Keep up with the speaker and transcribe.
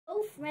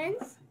Hello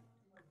friends,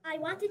 I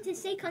wanted to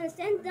say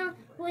Constanta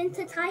went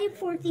to type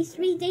for the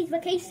 3-day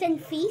vacation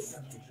feast,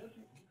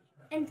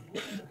 and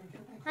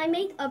I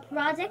made a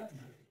project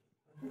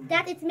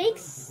that it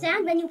makes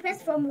sound when you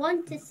press from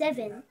 1 to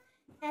 7,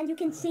 and you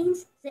can change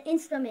the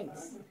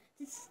instruments.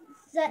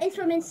 The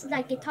instruments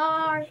like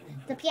guitar,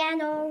 the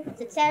piano,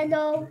 the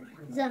cello,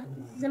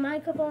 the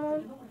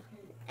microphone,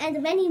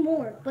 and many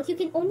more, but you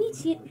can only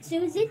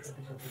choose it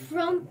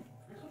from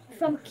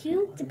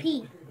Q to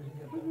P.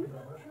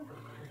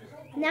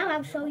 Now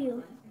I'll show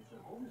you.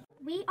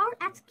 We are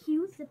at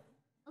Q.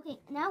 Okay,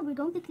 now we're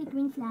going to click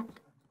green flag.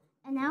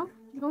 And now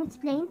we're going to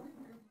explain.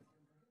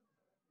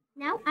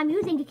 Now I'm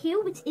using the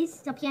Q, which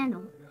is the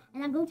piano.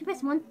 And I'm going to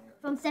press 1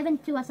 from 7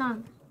 to a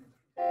song.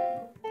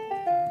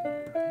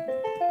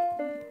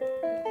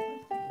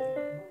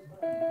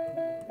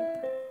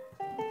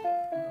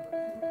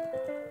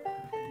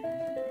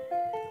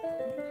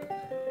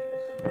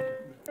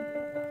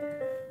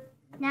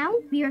 Now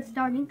we are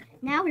starting.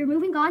 Now we're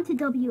moving on to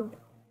W.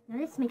 Now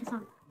let's make a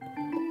song.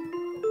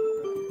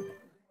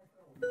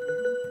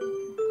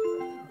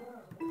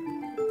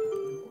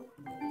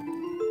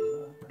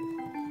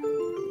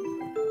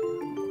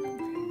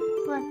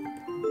 But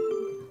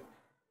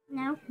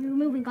now we're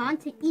moving on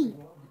to E.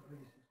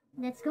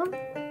 Let's go.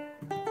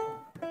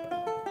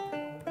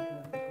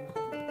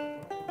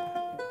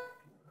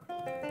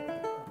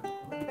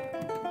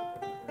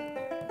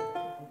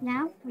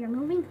 Now we are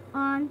moving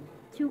on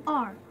to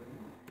R.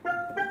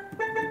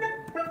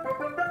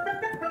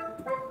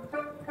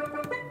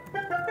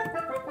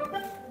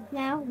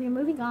 Now we're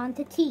moving on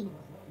to T.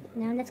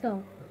 Now let's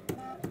go.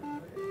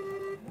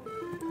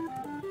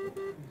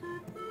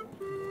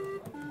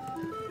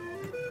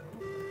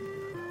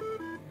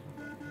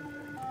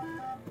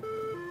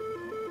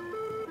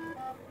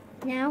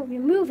 Now we're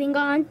moving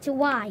on to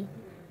Y.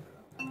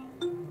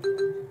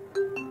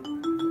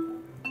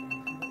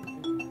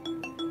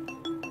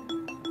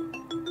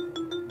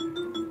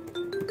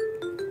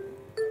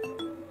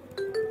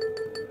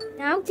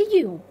 Now to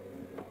U.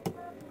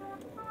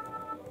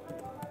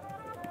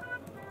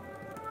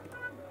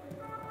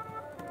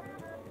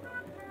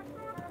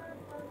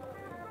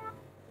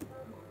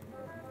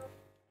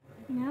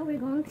 Now we're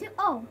going to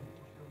O.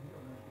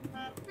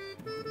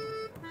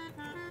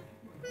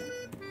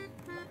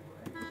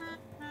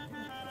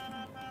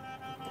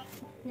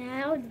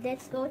 Now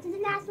let's go to the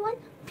last one,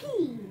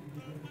 P.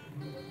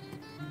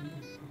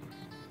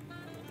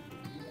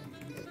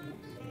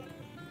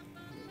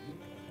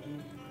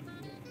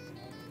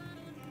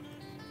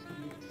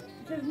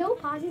 There's no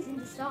pauses in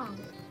the song.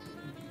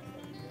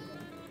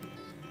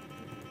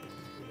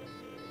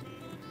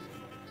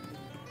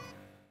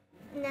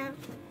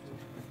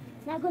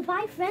 Now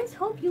goodbye friends,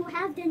 hope you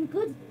have done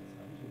good.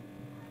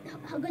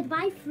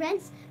 Goodbye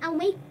friends, I'll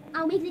make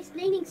the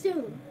explaining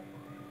soon.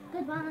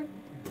 Goodbye.